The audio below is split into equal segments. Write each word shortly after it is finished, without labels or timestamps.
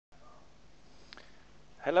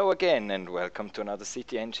Hello again and welcome to another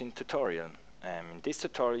CityEngine tutorial. In this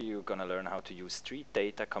tutorial you're going to learn how to use street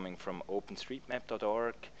data coming from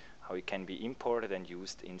OpenStreetMap.org, how it can be imported and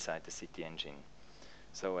used inside the CityEngine.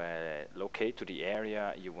 So locate to the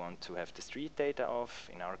area you want to have the street data of.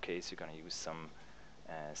 In our case you're going to use some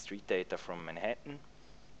street data from Manhattan,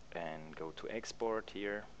 and go to export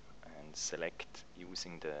here and select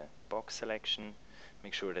using the box selection.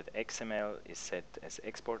 Make sure that XML is set as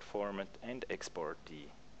export format and export the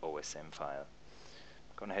OSM file.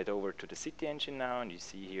 I'm going to head over to the CityEngine now, and you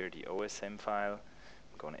see here the OSM file.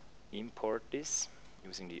 I'm going to import this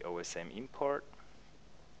using the OSM import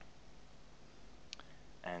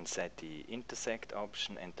and set the intersect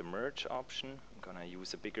option and the merge option. I'm going to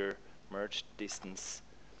use a bigger merge distance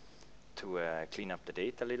to clean up the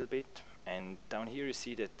data a little bit. And down here you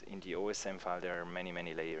see that in the OSM file there are many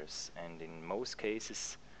layers, and in most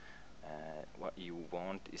cases what you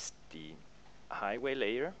want is the highway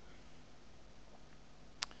layer.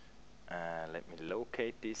 Let me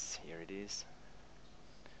locate this, here it is,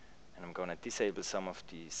 and I'm going to disable some of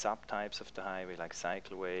the subtypes of the highway like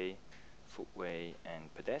cycleway, footway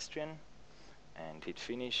and pedestrian, and hit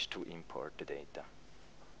finish to import the data.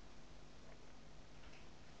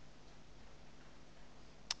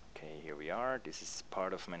 Okay, here we are. This is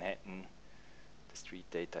part of Manhattan, the street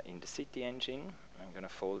data in the CityEngine. I'm going to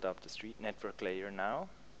fold up the street network layer now,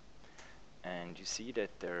 and you see that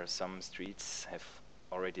there are some streets have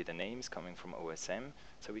already the names coming from OSM,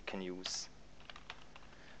 so we can use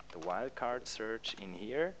the wildcard search in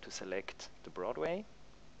here to select the Broadway.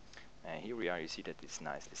 Here we are, you see that it's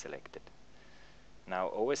nicely selected. Now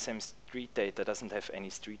OSM street data doesn't have any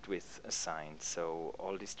street width assigned, so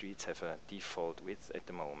all the streets have a default width at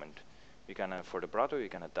the moment. We're gonna, for the Broadway, we're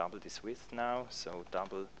gonna double this width now, so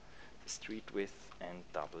double the street width and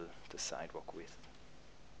double the sidewalk width.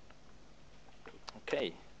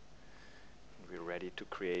 Okay, we're ready to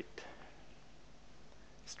create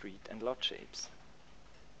street and lot shapes.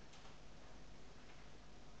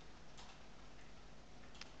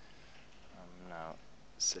 I'm now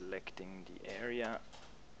selecting the area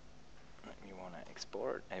that we want to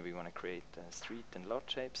export, and we want to create street and lot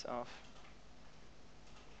shapes of,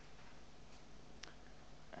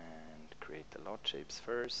 and create the lot shapes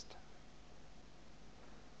first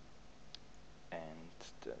and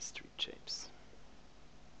the street shapes.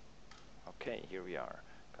 Okay, here we are.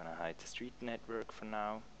 Gonna hide the street network for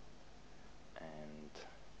now and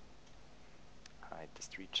hide the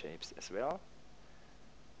street shapes as well.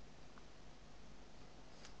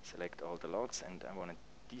 Select all the lots, and I want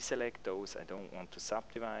to deselect those I don't want to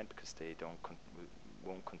subdivide because they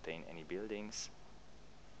won't contain any buildings.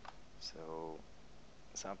 So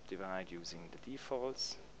subdivide using the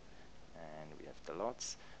defaults, and we have the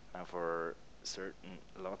lots. Now for certain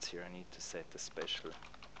lots here I need to set a special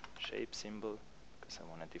shape symbol because I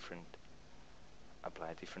want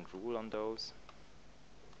apply a different rule on those.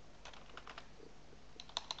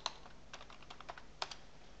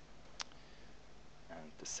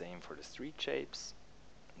 And the same for the street shapes.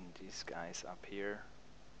 And these guys up here,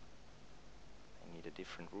 I need a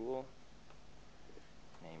different rule,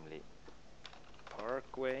 namely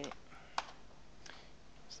Parkway.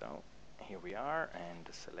 So here we are, and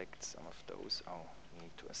select some of those. Oh, we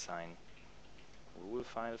need to assign rule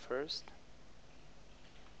file first.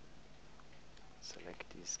 Select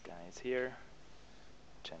these guys here,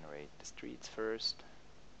 generate the streets first.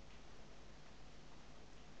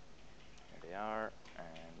 Here they are,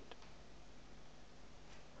 and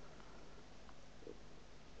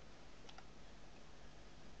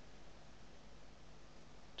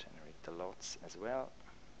generate the lots as well.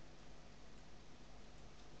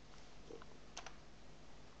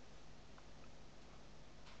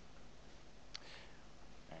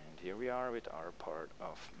 And here we are with our part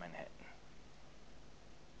of Manhattan.